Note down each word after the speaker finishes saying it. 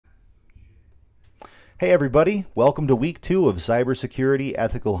Hey everybody, welcome to week 2 of Cybersecurity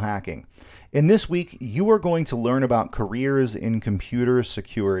Ethical Hacking. In this week, you are going to learn about careers in computer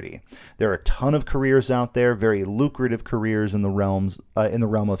security. There are a ton of careers out there, very lucrative careers in the realm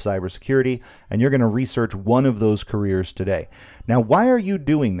of cybersecurity, and you're going to research one of those careers today. Now, why are you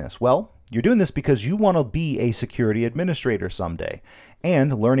doing this? Well, you're doing this because you want to be a security administrator someday.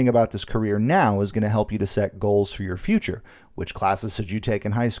 And learning about this career now is going to help you to set goals for your future. Which classes should you take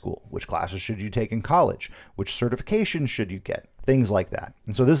in high school? Which classes should you take in college? Which certifications should you get? Things like that.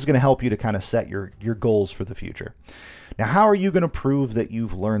 And so this is going to help you to kind of set your goals for the future. Now, how are you going to prove that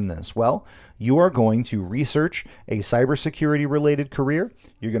you've learned this? Well, you are going to research a cybersecurity related career.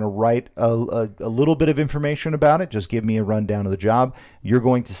 You're going to write a little bit of information about it. Just give me a rundown of the job. You're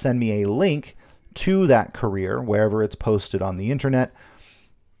going to send me a link to that career wherever it's posted on the internet.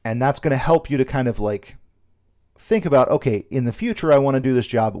 And that's going to help you to kind of like think about, okay, in the future, I want to do this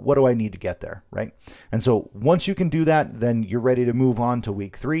job. What do I need to get there, right? And so once you can do that, then you're ready to move on to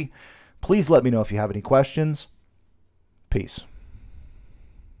week 3. Please let me know if you have any questions. Peace.